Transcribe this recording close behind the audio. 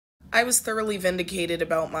I was thoroughly vindicated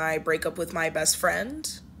about my breakup with my best friend.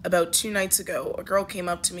 About 2 nights ago, a girl came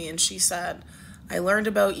up to me and she said, I learned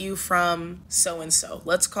about you from so-and-so.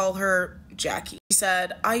 Let's call her Jackie. She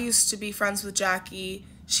said, I used to be friends with Jackie.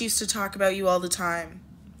 She used to talk about you all the time.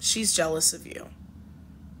 She's jealous of you.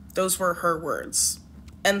 Those were her words.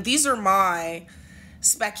 And these are my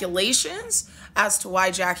speculations as to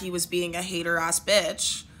why Jackie was being a hater-ass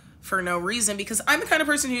bitch for no reason, because I'm the kind of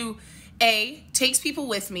person who, A, takes people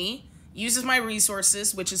with me, uses my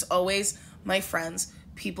resources, which is always my friends,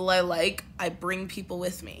 people I like. I bring people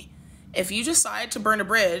with me. If you decide to burn a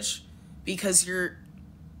bridge because you're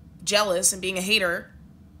jealous and being a hater,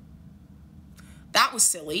 that was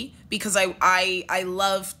silly, because I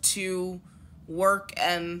love to work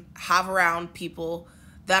and have around people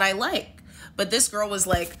that I like. But this girl was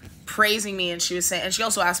like praising me, and she was saying, and she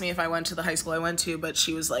also asked me if I went to the high school I went to, but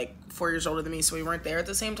she was like 4 years older than me, so we weren't there at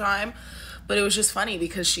the same time. But it was just funny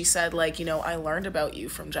because she said, like, you know, I learned about you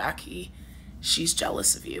from Jackie. She's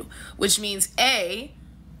jealous of you. Which means, A,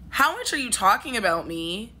 how much are you talking about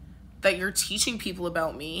me that you're teaching people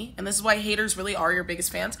about me? And this is why haters really are your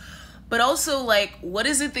biggest fans. But also, like, what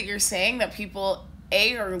is it that you're saying that people,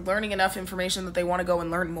 A, are learning enough information that they want to go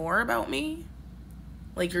and learn more about me?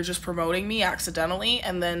 Like, you're just promoting me accidentally,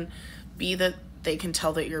 and then B, that they can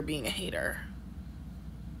tell that you're being a hater.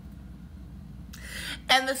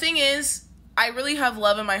 And the thing is, I really have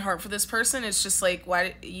love in my heart for this person. It's just like,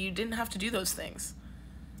 why you didn't have to do those things.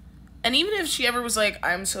 And even if she ever was like,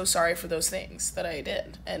 I'm so sorry for those things that I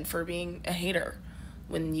did and for being a hater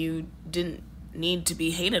when you didn't need to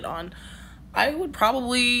be hated on, I would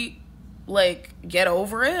probably, like, get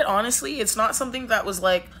over it. Honestly, it's not something that was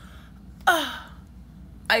like,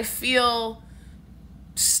 I feel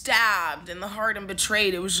stabbed in the heart and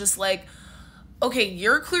betrayed. It was just like, okay,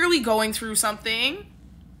 you're clearly going through something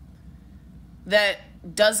that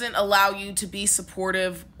doesn't allow you to be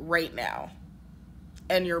supportive right now.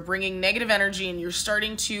 And you're bringing negative energy, and you're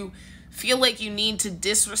starting to feel like you need to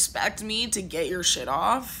disrespect me to get your shit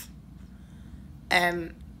off.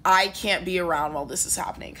 And I can't be around while this is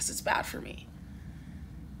happening because it's bad for me.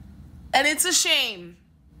 And it's a shame.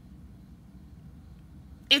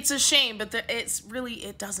 It's a shame, but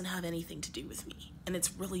it doesn't have anything to do with me. And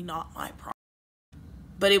it's really not my problem.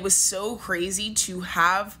 But it was so crazy to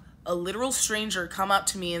have a literal stranger come up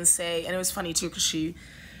to me and say, and it was funny too, because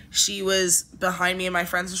she was behind me and my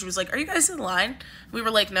friends, and she was like, are you guys in line? We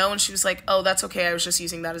were like, no. And she was like, oh, that's okay. I was just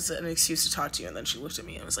using that as an excuse to talk to you. And then she looked at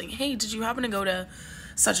me and was like, hey, did you happen to go to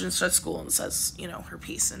such and such school? And says, you know, her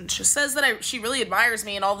piece. And she says that she really admires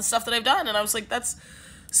me and all the stuff that I've done. And I was like, that's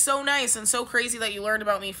so nice and so crazy that you learned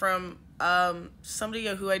about me from somebody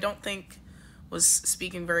who I don't think was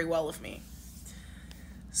speaking very well of me.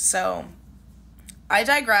 So I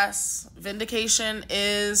digress. Vindication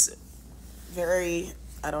is very,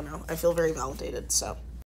 I don't know, I feel very validated, so.